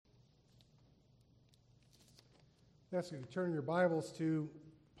I ask you to turn your Bibles to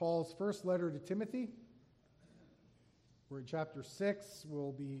Paul's first letter to Timothy. We're in chapter 6.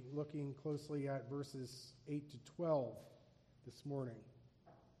 We'll be looking closely at verses 8 to 12 this morning.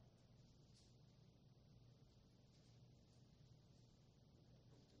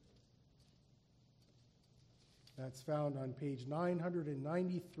 That's found on page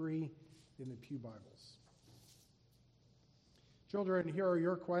 993 in the Pew Bibles. Children, here are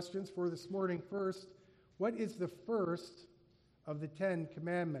your questions for this morning. First, what is the first of the 10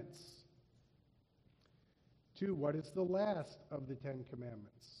 commandments? 2, what is the last of the 10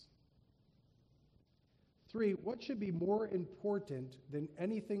 commandments? 3, what should be more important than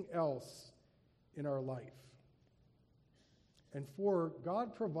anything else in our life? And 4,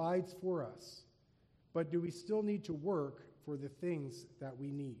 God provides for us, but do we still need to work for the things that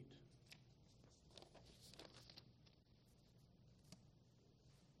we need?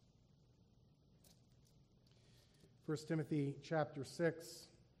 1 Timothy chapter 6.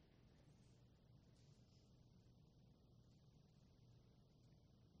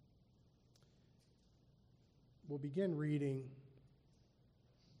 We'll begin reading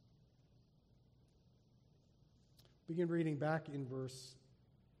back in verse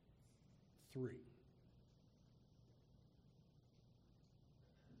 3.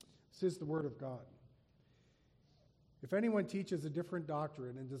 This is the word of God. If anyone teaches a different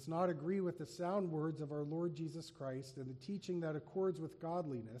doctrine and does not agree with the sound words of our Lord Jesus Christ and the teaching that accords with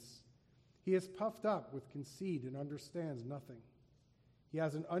godliness, he is puffed up with conceit and understands nothing. He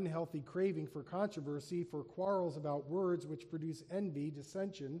has an unhealthy craving for controversy, for quarrels about words which produce envy,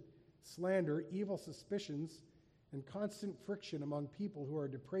 dissension, slander, evil suspicions, and constant friction among people who are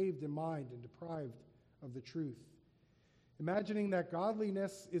depraved in mind and deprived of the truth, imagining that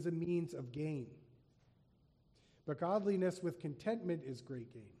godliness is a means of gain. But godliness with contentment is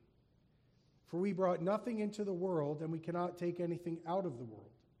great gain. For we brought nothing into the world, and we cannot take anything out of the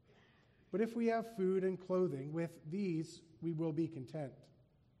world. But if we have food and clothing, with these we will be content.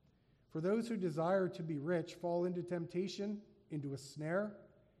 For those who desire to be rich fall into temptation, into a snare,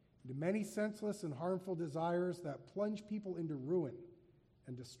 into many senseless and harmful desires that plunge people into ruin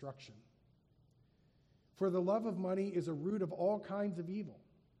and destruction. For the love of money is a root of all kinds of evil.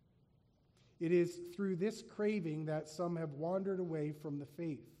 It is through this craving that some have wandered away from the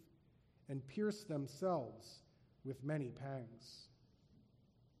faith and pierced themselves with many pangs.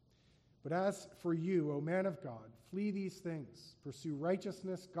 But as for you, O man of God, flee these things. Pursue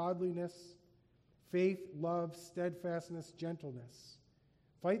righteousness, godliness, faith, love, steadfastness, gentleness.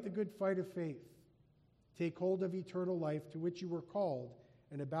 Fight the good fight of faith. Take hold of eternal life to which you were called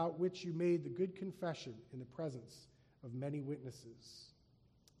and about which you made the good confession in the presence of many witnesses.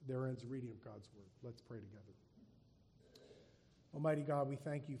 There ends the reading of God's word. Let's pray together. Almighty God, we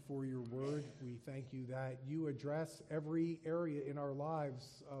thank you for your word. We thank you that you address every area in our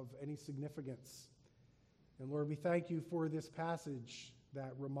lives of any significance. And Lord, we thank you for this passage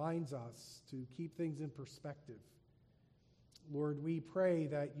that reminds us to keep things in perspective. Lord, we pray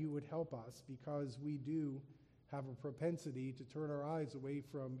that you would help us because we do have a propensity to turn our eyes away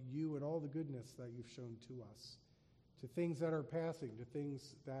from you and all the goodness that you've shown to us, to things that are passing, to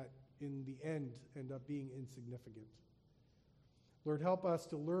things that in the end up being insignificant. Lord, help us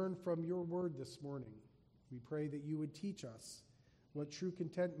to learn from your word this morning. We pray that you would teach us what true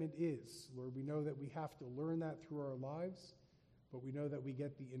contentment is. Lord, we know that we have to learn that through our lives, but we know that we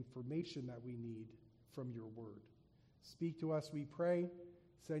get the information that we need from your word. Speak to us, we pray.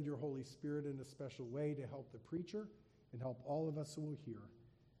 Send your Holy Spirit in a special way to help the preacher and help all of us who will hear.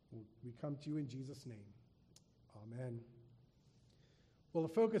 We come to you in Jesus' name. Amen. Well,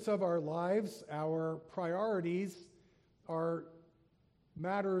 the focus of our lives, our priorities, are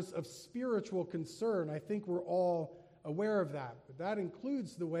matters of spiritual concern. I think we're all aware of that. But that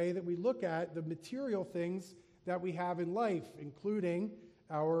includes the way that we look at the material things that we have in life, including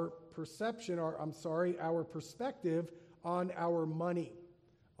our perception, our perspective on our money.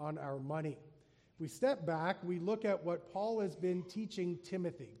 If we step back, we look at what Paul has been teaching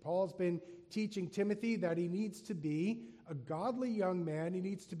Timothy. Paul's been teaching Timothy that he needs to be a godly young man. He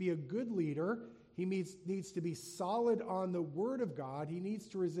needs to be a good leader. He needs to be solid on the word of God. He needs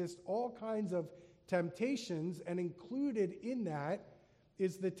to resist all kinds of temptations, and included in that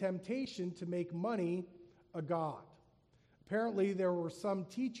is the temptation to make money a god. Apparently, there were some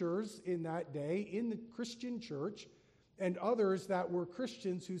teachers in that day in the Christian church and others that were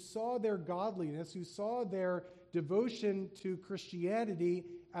Christians who saw their godliness, who saw their devotion to Christianity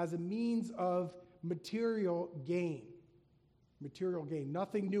as a means of material gain. Material gain.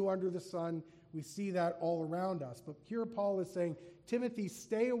 Nothing new under the sun. We see that all around us. But here Paul is saying, Timothy,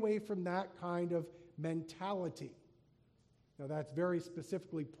 stay away from that kind of mentality. Now, that's very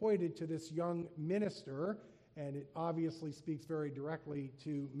specifically pointed to this young minister, and it obviously speaks very directly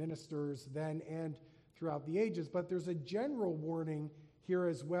to ministers then and throughout the ages. But there's a general warning here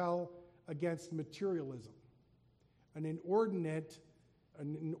as well against materialism, an inordinate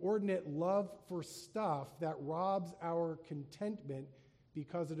love for stuff that robs our contentment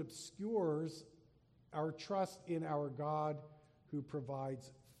because it obscures our trust in our God who provides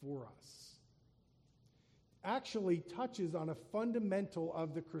for us. Actually touches on a fundamental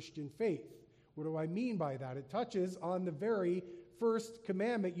of the Christian faith. What do I mean by that? It touches on the very first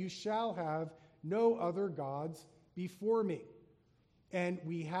commandment, you shall have no other gods before me. And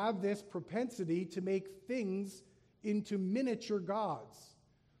we have this propensity to make things into miniature gods.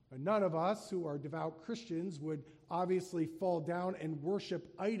 None of us who are devout Christians would obviously fall down and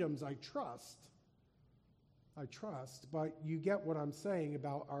worship items, I trust, but you get what I'm saying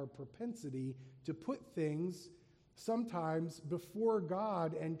about our propensity to put things sometimes before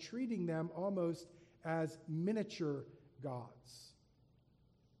God and treating them almost as miniature gods.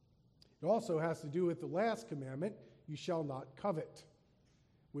 It also has to do with the last commandment, you shall not covet,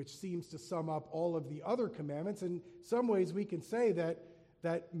 which seems to sum up all of the other commandments. In some ways we can say that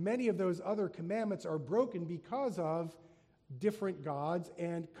many of those other commandments are broken because of different gods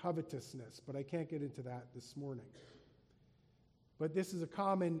and covetousness, but I can't get into that this morning. But this is a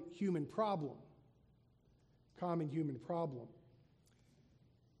common human problem.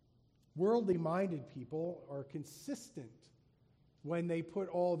 Worldly-minded people are consistent when they put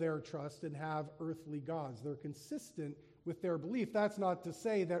all their trust and have earthly gods. They're consistent with their belief. That's not to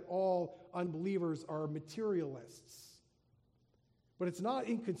say that all unbelievers are materialists. But it's not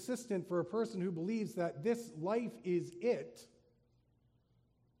inconsistent for a person who believes that this life is it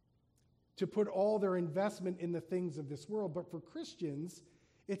to put all their investment in the things of this world. But for Christians,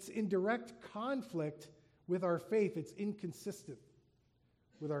 it's in direct conflict with our faith. It's inconsistent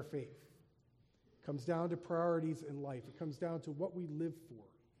with our faith. It comes down to priorities in life. It comes down to what we live for,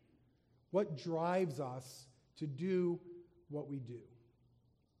 what drives us to do what we do.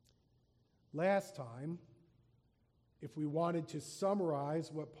 Last time, if we wanted to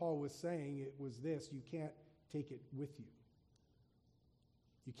summarize what Paul was saying, it was this: you can't take it with you.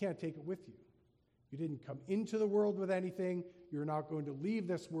 You can't take it with you. You didn't come into the world with anything. You're not going to leave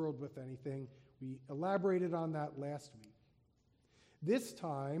this world with anything. We elaborated on that last week. This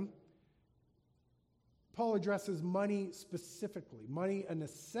time, Paul addresses money specifically. Money, a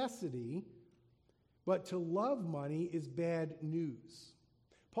necessity, but to love money is bad news.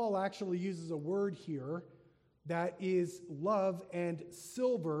 Paul actually uses a word here that is love and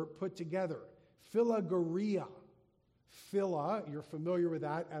silver put together. Philagoria. Phila, you're familiar with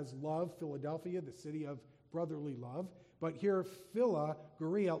that as love, Philadelphia, the city of brotherly love. But here,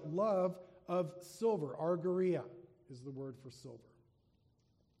 philagoria, love of silver. Argoria is the word for silver.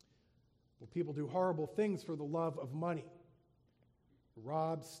 Well, people do horrible things for the love of money.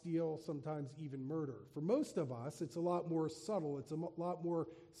 Rob, steal, sometimes even murder. For most of us, it's a lot more subtle. It's a lot more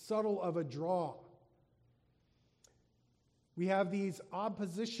subtle of a draw. We have these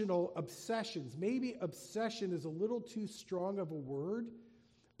oppositional obsessions. Maybe obsession is a little too strong of a word,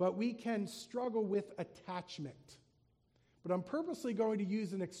 but we can struggle with attachment. But I'm purposely going to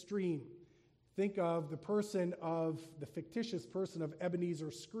use an extreme. Think of the fictitious person of Ebenezer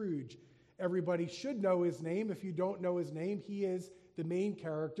Scrooge. Everybody should know his name. If you don't know his name, he is the main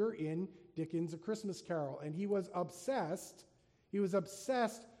character in Dickens' A Christmas Carol. And he was obsessed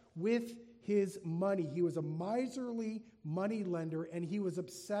with his money. He was a miserly money lender, and he was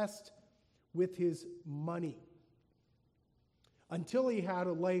obsessed with his money until he had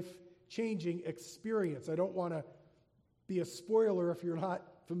a life-changing experience. I don't want to be a spoiler if you're not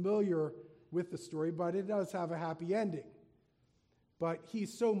familiar with the story, but it does have a happy ending. But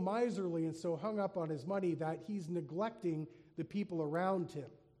he's so miserly and so hung up on his money that he's neglecting the people around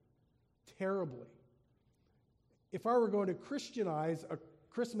him terribly. If I were going to Christianize a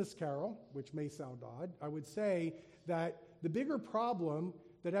Christmas Carol, which may sound odd, I would say that the bigger problem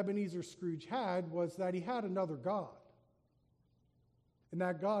that Ebenezer Scrooge had was that he had another God. And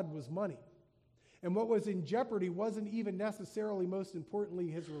that God was money. And what was in jeopardy wasn't even necessarily, most importantly,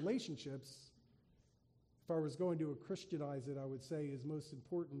 his relationships. If I was going to Christianize it, I would say his most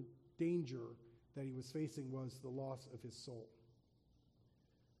important danger that he was facing was the loss of his soul.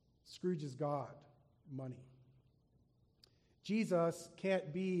 Scrooge's God, money. Jesus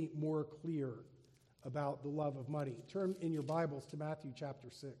can't be more clear about the love of money. Turn in your Bibles to Matthew chapter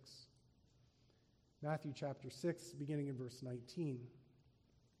 6. Matthew chapter 6, beginning in verse 19.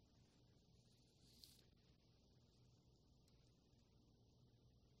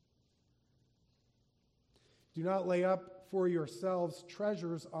 Do not lay up for yourselves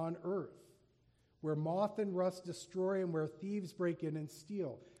treasures on earth, where moth and rust destroy and where thieves break in and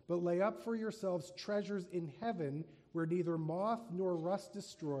steal. But lay up for yourselves treasures in heaven, where neither moth nor rust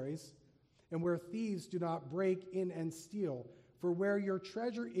destroys, and where thieves do not break in and steal. For where your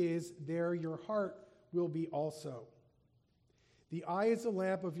treasure is, there your heart will be also. The eye is the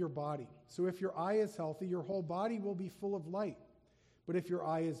lamp of your body. So if your eye is healthy, your whole body will be full of light. But if your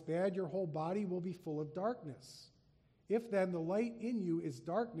eye is bad, your whole body will be full of darkness. If then the light in you is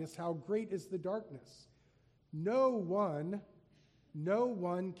darkness, how great is the darkness? No one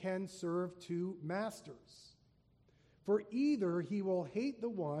can serve two masters. For either he will hate the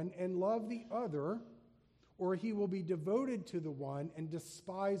one and love the other, or he will be devoted to the one and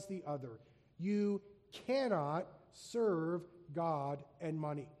despise the other. You cannot serve God and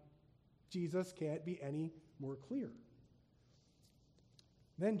money. Jesus can't be any more clear.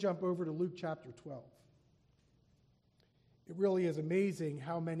 Then jump over to Luke chapter 12. It really is amazing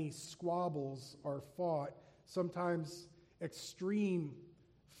how many squabbles are fought, sometimes extreme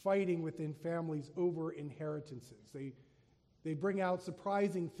fighting within families over inheritances. They bring out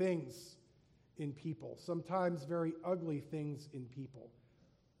surprising things in people, sometimes very ugly things in people.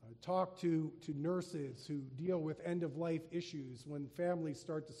 Talk to nurses who deal with end-of-life issues when families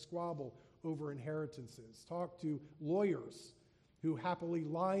start to squabble over inheritances. Talk to lawyers who happily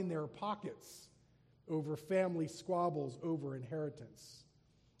line their pockets over family squabbles over inheritance.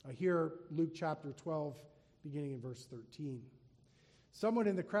 Here, Luke chapter 12, beginning in verse 13. Someone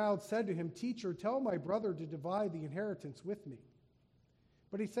in the crowd said to him, "Teacher, tell my brother to divide the inheritance with me."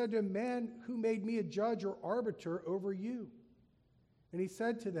 But he said to him, "Man, who made me a judge or arbiter over you?" And he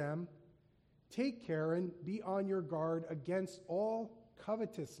said to them, "Take care and be on your guard against all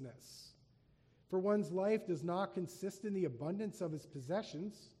covetousness. For one's life does not consist in the abundance of his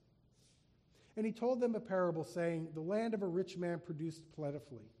possessions." And he told them a parable, saying, "The land of a rich man produced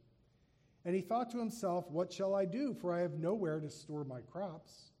plentifully. And he thought to himself, 'What shall I do? For I have nowhere to store my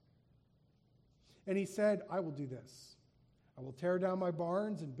crops.' And he said, 'I will do this. I will tear down my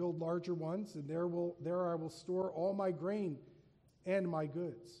barns and build larger ones, and there I will store all my grain and my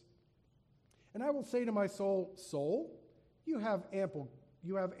goods. And I will say to my soul, Soul, you have ample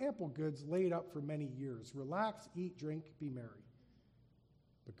goods laid up for many years. Relax, eat, drink, be merry.'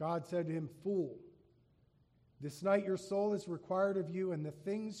 But God said to him, 'Fool, this night your soul is required of you, and the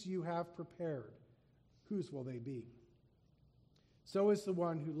things you have prepared, whose will they be? So is the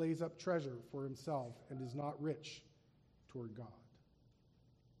one who lays up treasure for himself and is not rich toward God.'"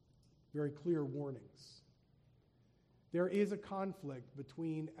 Very clear warnings. There is a conflict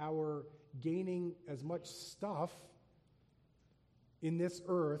between our gaining as much stuff in this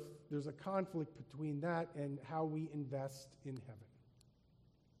earth. There's a conflict between that and how we invest in heaven.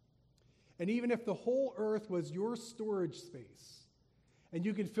 And even if the whole earth was your storage space, and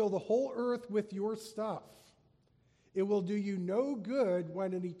you could fill the whole earth with your stuff, it will do you no good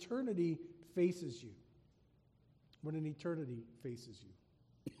when an eternity faces you. When an eternity faces you.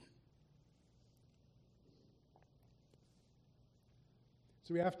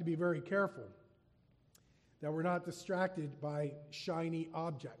 So we have to be very careful that we're not distracted by shiny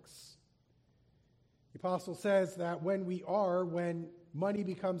objects. The apostle says that when money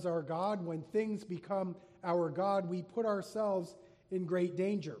becomes our God, when things become our God, we put ourselves in great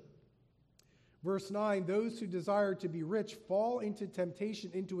danger. Verse 9, "Those who desire to be rich fall into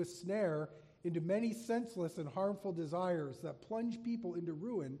temptation, into a snare, into many senseless and harmful desires that plunge people into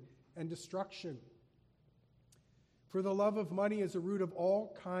ruin and destruction. For the love of money is a root of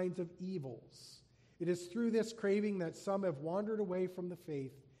all kinds of evils. It is through this craving that some have wandered away from the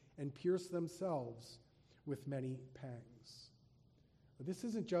faith and pierced themselves with many pangs." But this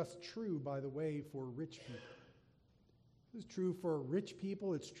isn't just true, by the way, for rich people. This is true for rich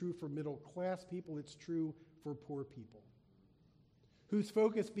people, it's true for middle class people, it's true for poor people, whose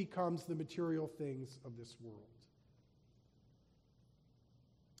focus becomes the material things of this world.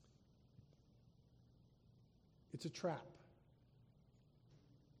 It's a trap.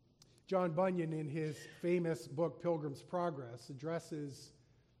 John Bunyan, in his famous book, Pilgrim's Progress, addresses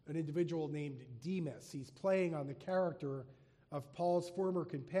an individual named Demas. He's playing on the character of Paul's former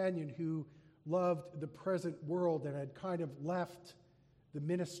companion who loved the present world and had kind of left the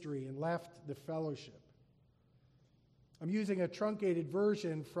ministry and left the fellowship. I'm using a truncated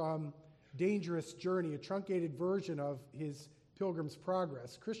version from Dangerous Journey, a truncated version of his Pilgrim's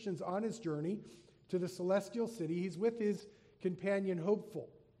Progress. Christian's on his journey to the celestial city. He's with his companion Hopeful.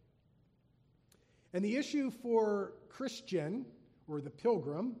 And the issue for Christian, or the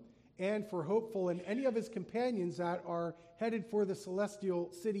pilgrim, and for Hopeful and any of his companions that are headed for the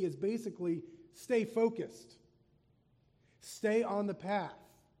celestial city is basically stay focused. Stay on the path.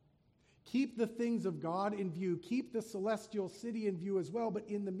 Keep the things of God in view. Keep the celestial city in view as well. But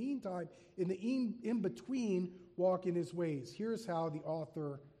in the meantime, in the in-between, walk in his ways. Here's how the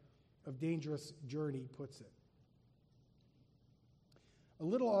author of Dangerous Journey puts it. A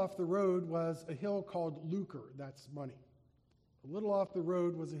little off the road was a hill called Lucre. That's money. A little off the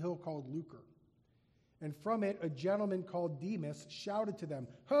road was a hill called Lucre. And from it, a gentleman called Demas shouted to them,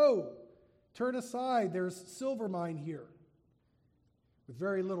 "Ho! Turn aside, there's silver mine here. With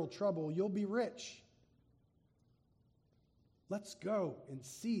very little trouble, you'll be rich." "Let's go and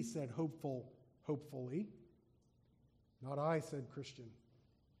see," said hopefully. "Not I," said Christian.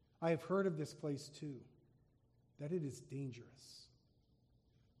 "I have heard of this place too, that it is dangerous."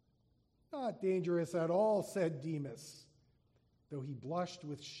 "Not dangerous at all," said Demas, though he blushed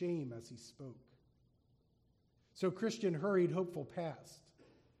with shame as he spoke. So Christian hurried hopeful past.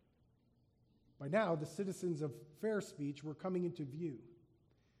 By now, the citizens of Fair Speech were coming into view.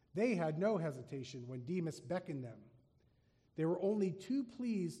 They had no hesitation when Demas beckoned them. They were only too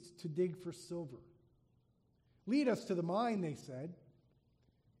pleased to dig for silver. "Lead us to the mine," they said.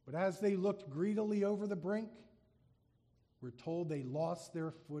 But as they looked greedily over the brink, we're told they lost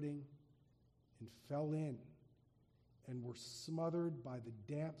their footing and fell in and were smothered by the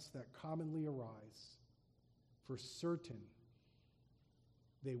damps that commonly arise. For certain,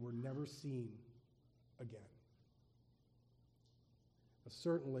 they were never seen again.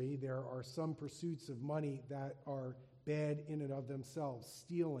 Certainly, there are some pursuits of money that are bad in and of themselves: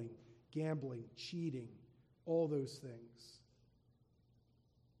 stealing, gambling, cheating, all those things.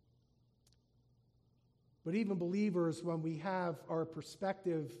 But even believers, when we have our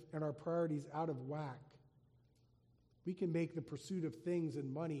perspective and our priorities out of whack, we can make the pursuit of things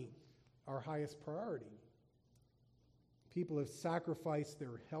and money our highest priority. People have sacrificed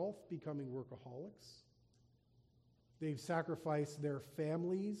their health, becoming workaholics. They've sacrificed their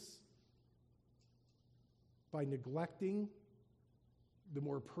families by neglecting the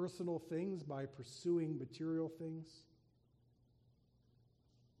more personal things, by pursuing material things.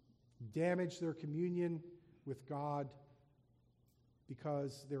 Damaged their communion with God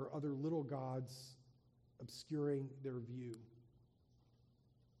because there are other little gods obscuring their view.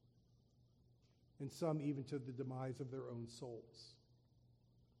 And some even to the demise of their own souls.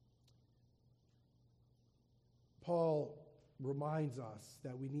 Paul reminds us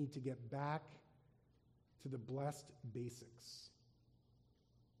that we need to get back to the blessed basics.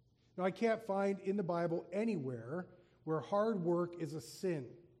 Now, I can't find in the Bible anywhere where hard work is a sin.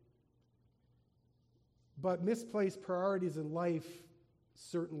 But misplaced priorities in life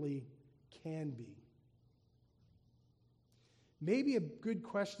certainly can be. Maybe a good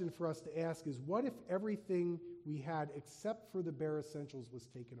question for us to ask is, what if everything we had except for the bare essentials was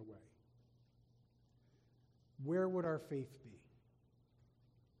taken away? Where would our faith be?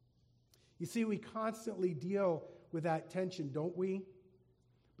 You see, we constantly deal with that tension, don't we?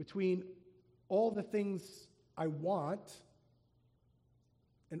 Between all the things I want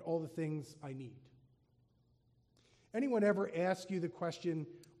and all the things I need. Anyone ever ask you the question,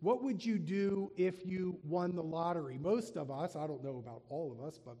 what would you do if you won the lottery? Most of us, I don't know about all of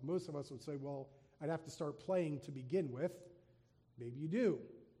us, but most of us would say, well, I'd have to start playing to begin with. Maybe you do.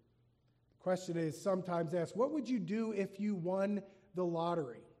 The question is sometimes asked, what would you do if you won the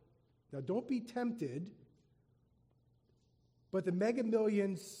lottery? Now, don't be tempted, but the Mega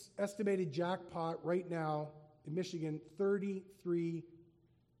Millions estimated jackpot right now in Michigan, $33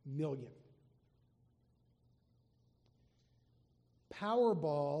 million.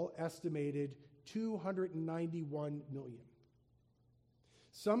 Powerball estimated $291 million.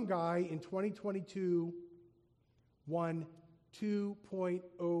 Some guy in 2022 won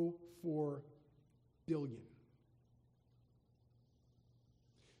 $2.04 billion.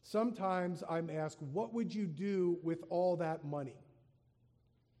 Sometimes I'm asked, what would you do with all that money?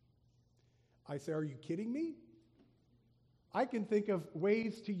 I say, are you kidding me? I can think of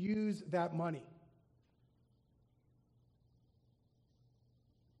ways to use that money.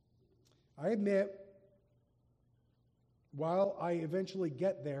 I admit, while I eventually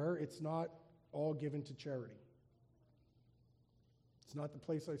get there, it's not all given to charity. It's not the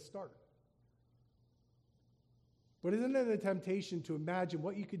place I start. But isn't it a temptation to imagine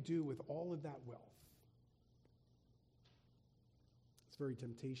what you could do with all of that wealth? It's very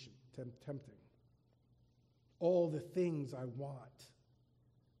tempting. All the things I want.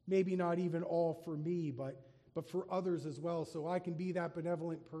 Maybe not even all for me, but for others as well, so I can be that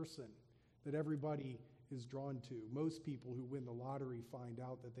benevolent person that everybody is drawn to. Most people who win the lottery find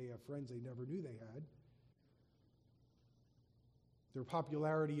out that they have friends they never knew they had. Their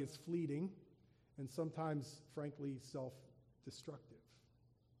popularity is fleeting and sometimes, frankly, destructive.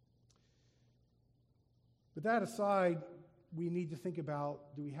 But that aside, we need to think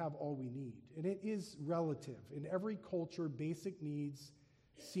about, do we have all we need? And it is relative. In every culture, basic needs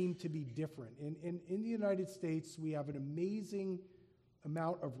seem to be different. In the United States, we have an amazing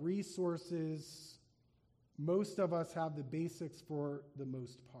amount of resources. Most of us have the basics for the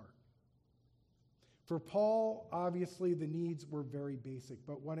most part. For Paul, obviously, the needs were very basic.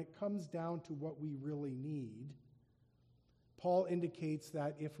 But when it comes down to what we really need, Paul indicates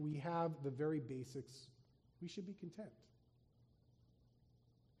that if we have the very basics, we should be content.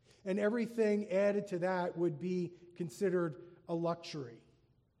 And everything added to that would be considered a luxury.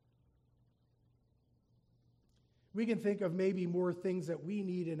 We can think of maybe more things that we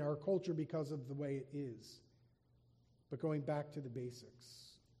need in our culture because of the way it is. But going back to the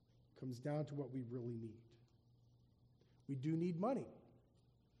basics, comes down to what we really need. We do need money.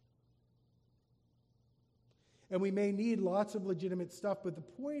 And we may need lots of legitimate stuff, but the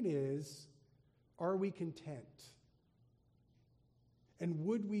point is, are we content? And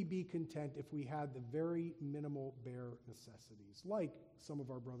would we be content if we had the very minimal bare necessities, like some of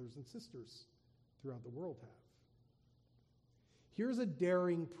our brothers and sisters throughout the world have? Here's a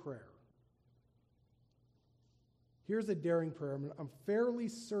daring prayer. Here's a daring prayer. I'm fairly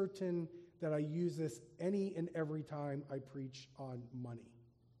certain that I use this any and every time I preach on money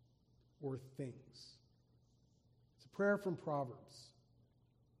or things. It's a prayer from Proverbs.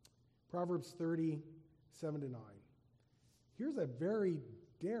 Proverbs 30, 7 to 9. Here's a very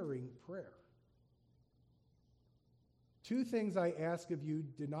daring prayer. 2 things I ask of you,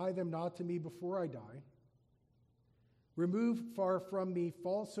 deny them not to me before I die. Remove far from me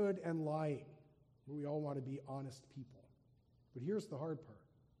falsehood and lying. We all want to be honest people. But here's the hard part.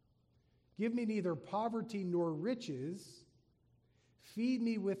 Give me neither poverty nor riches. Feed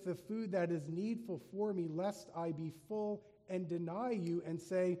me with the food that is needful for me, lest I be full and deny you and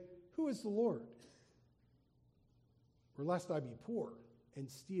say, who is the Lord? Or lest I be poor and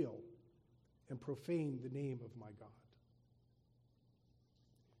steal and profane the name of my God.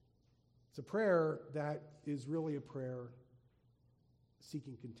 It's a prayer that is really a prayer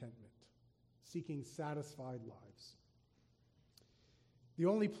seeking contentment, seeking satisfied lives. The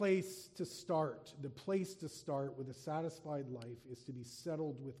only place to start, the place to start with a satisfied life is to be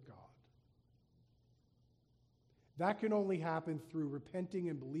settled with God. That can only happen through repenting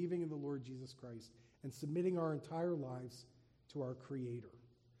and believing in the Lord Jesus Christ and submitting our entire lives to our Creator.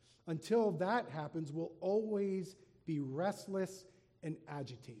 Until that happens, we'll always be restless and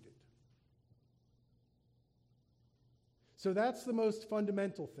agitated. So that's the most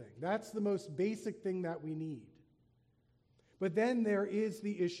fundamental thing. That's the most basic thing that we need. But then there is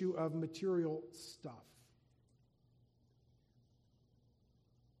the issue of material stuff.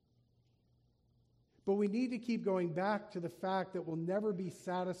 But we need to keep going back to the fact that we'll never be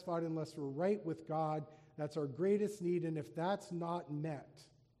satisfied unless we're right with God. That's our greatest need, and if that's not met,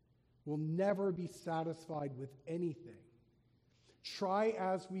 we'll never be satisfied with anything. Try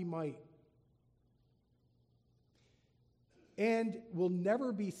as we might. And we'll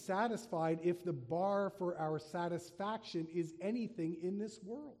never be satisfied if the bar for our satisfaction is anything in this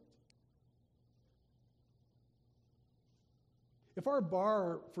world. If our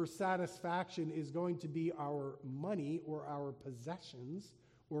bar for satisfaction is going to be our money or our possessions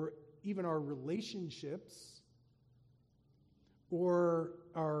or even our relationships or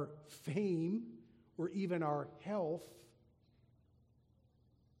our fame or even our health,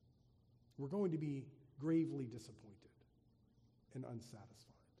 we're going to be gravely disappointed and unsatisfied.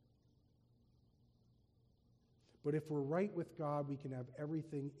 But if we're right with God, we can have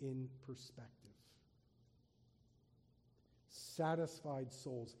everything in perspective. Satisfied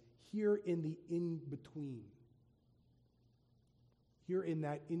souls. Here in the in-between. Here in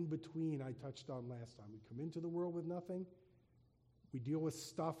that in-between I touched on last time. We come into the world with nothing. We deal with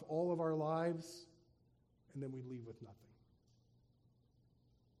stuff all of our lives. And then we leave with nothing.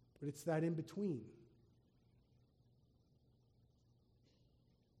 But it's that in-between.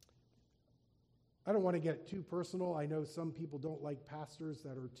 I don't want to get too personal. I know some people don't like pastors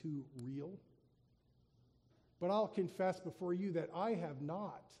that are too real. But I'll confess before you that I have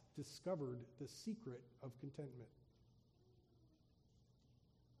not discovered the secret of contentment.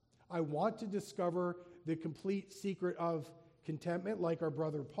 I want to discover the complete secret of contentment like our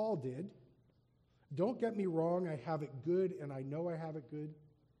brother Paul did. Don't get me wrong, I have it good and I know I have it good.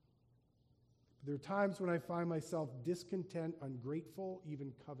 But there are times when I find myself discontent, ungrateful,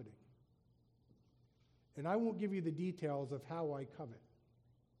 even coveting. And I won't give you the details of how I covet.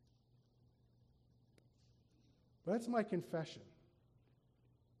 But that's my confession.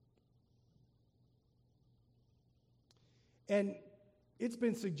 And it's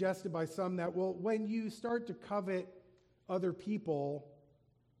been suggested by some that, well, when you start to covet other people,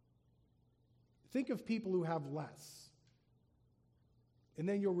 think of people who have less. And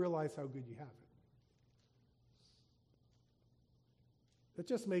then you'll realize how good you have it. That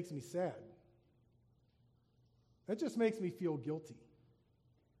just makes me sad. That just makes me feel guilty.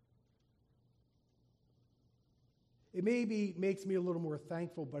 It maybe makes me a little more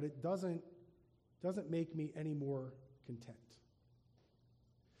thankful, but it doesn't make me any more content.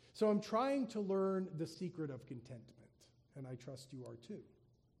 So I'm trying to learn the secret of contentment, and I trust you are too.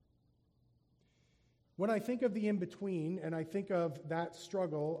 When I think of the in-between, and I think of that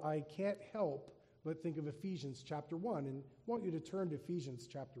struggle, I can't help but think of Ephesians chapter 1, and I want you to turn to Ephesians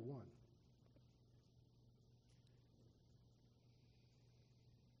chapter 1.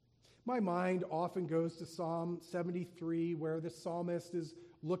 My mind often goes to Psalm 73, where the psalmist is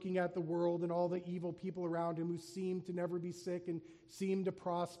looking at the world and all the evil people around him who seem to never be sick and seem to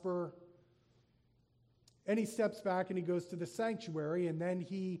prosper. And he steps back and he goes to the sanctuary, and then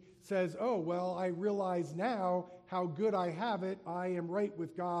he says, oh, well, I realize now how good I have it. I am right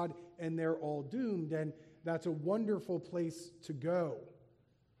with God, and they're all doomed. And that's a wonderful place to go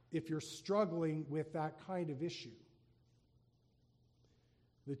if you're struggling with that kind of issue.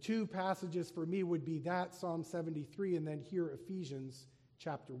 The two passages for me would be that, Psalm 73, and then here, Ephesians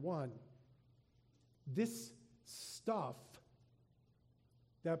chapter 1. This stuff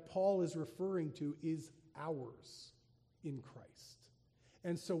that Paul is referring to is ours in Christ.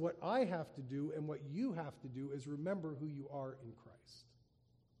 And so what I have to do and what you have to do is remember who you are in Christ.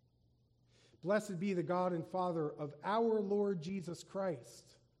 Blessed be the God and Father of our Lord Jesus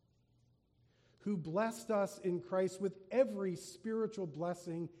Christ, who blessed us in Christ with every spiritual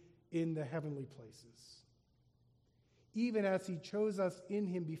blessing in the heavenly places, even as he chose us in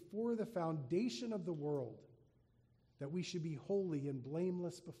him before the foundation of the world, that we should be holy and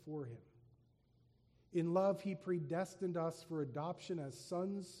blameless before him. In love, he predestined us for adoption as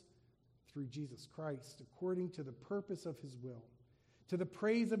sons through Jesus Christ, according to the purpose of his will, to the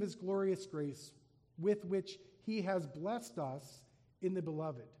praise of his glorious grace, with which he has blessed us in the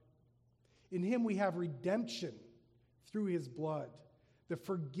beloved. In him we have redemption through his blood, the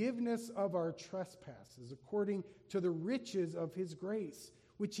forgiveness of our trespasses, according to the riches of his grace,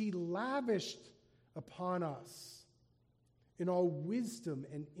 which he lavished upon us in all wisdom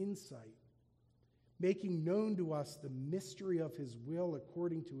and insight, making known to us the mystery of his will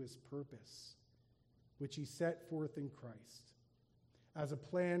according to his purpose, which he set forth in Christ, as a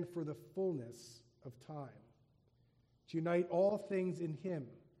plan for the fullness of time, to unite all things in him,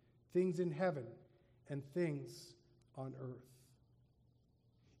 things in heaven and things on earth.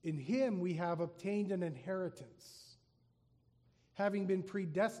 In him we have obtained an inheritance, having been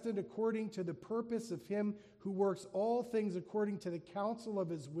predestined according to the purpose of him who works all things according to the counsel of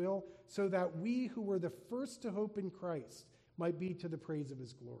his will, so that we who were the first to hope in Christ might be to the praise of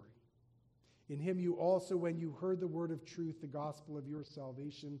his glory. In him you also, when you heard the word of truth, the gospel of your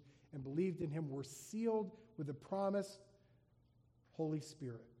salvation, and believed in him, were sealed with the promised Holy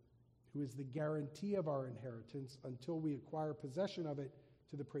Spirit, who is the guarantee of our inheritance until we acquire possession of it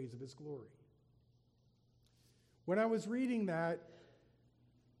to the praise of his glory. When I was reading that,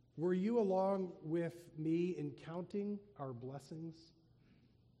 were you along with me in counting our blessings?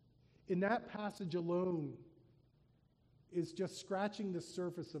 In that passage alone is just scratching the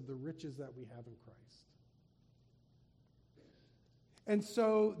surface of the riches that we have in Christ. And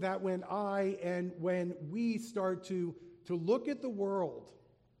so that when we start to look at the world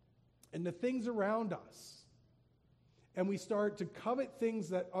and the things around us, and we start to covet things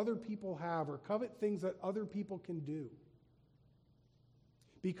that other people have or covet things that other people can do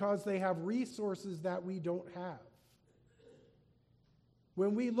because they have resources that we don't have.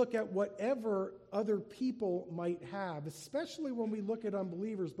 When we look at whatever other people might have, especially when we look at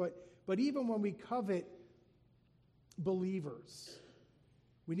unbelievers, but even when we covet believers,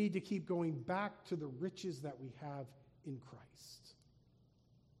 we need to keep going back to the riches that we have in Christ.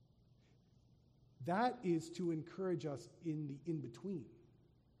 That is to encourage us in the in-between.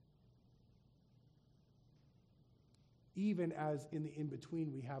 Even as in the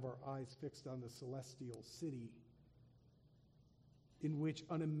in-between we have our eyes fixed on the celestial city, in which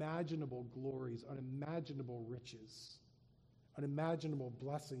unimaginable glories, unimaginable riches, unimaginable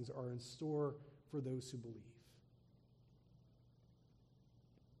blessings are in store for those who believe.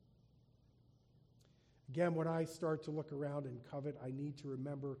 Again, when I start to look around and covet, I need to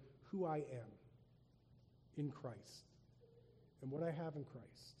remember who I am in Christ and what I have in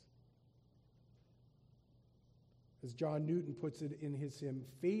Christ. As John Newton puts it in his hymn,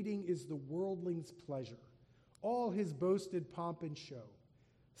 fading is the worldling's pleasure. all his boasted pomp and show,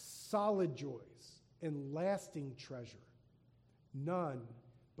 solid joys and lasting treasure, none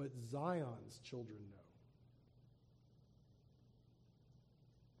but Zion's children know.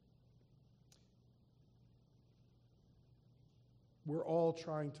 We're all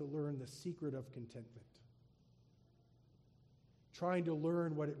trying to learn the secret of contentment, trying to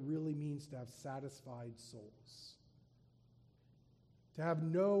learn what it really means to have satisfied souls, to have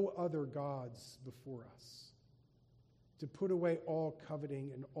no other gods before us, to put away all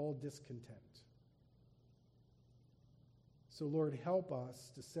coveting and all discontent. So, Lord, help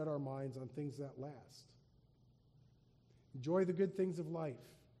us to set our minds on things that last. Enjoy the good things of life.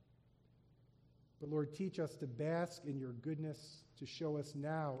 But, Lord, teach us to bask in your goodness, to show us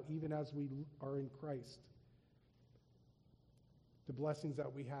now, even as we are in Christ, the blessings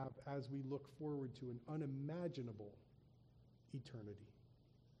that we have as we look forward to an unimaginable eternity.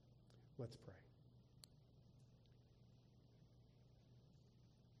 Let's pray.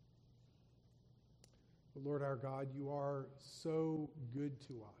 Lord our God, you are so good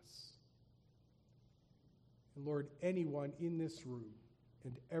to us. And Lord, anyone in this room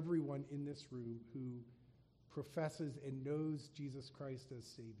and everyone in this room who professes and knows Jesus Christ as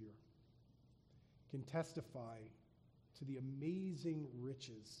Savior can testify to the amazing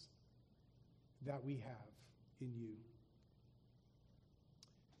riches that we have in you.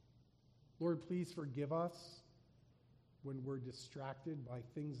 Lord, please forgive us when we're distracted by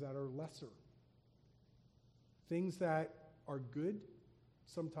things that are lesser. Things that are good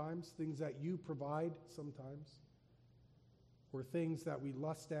sometimes, things that you provide sometimes, or things that we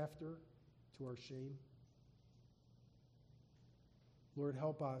lust after to our shame. Lord,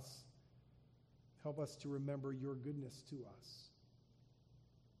 help us to remember your goodness to us,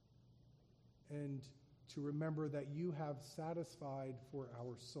 and to remember that you have satisfied for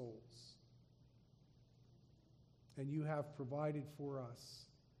our souls, and you have provided for us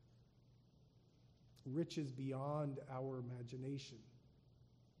riches beyond our imagination.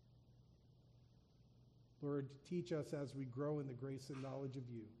 Lord, teach us as we grow in the grace and knowledge of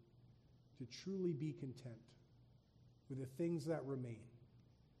you to truly be content with the things that remain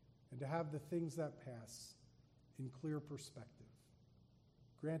and to have the things that pass in clear perspective.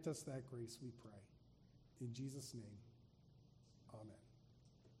 Grant us that grace, we pray. In Jesus' name, amen.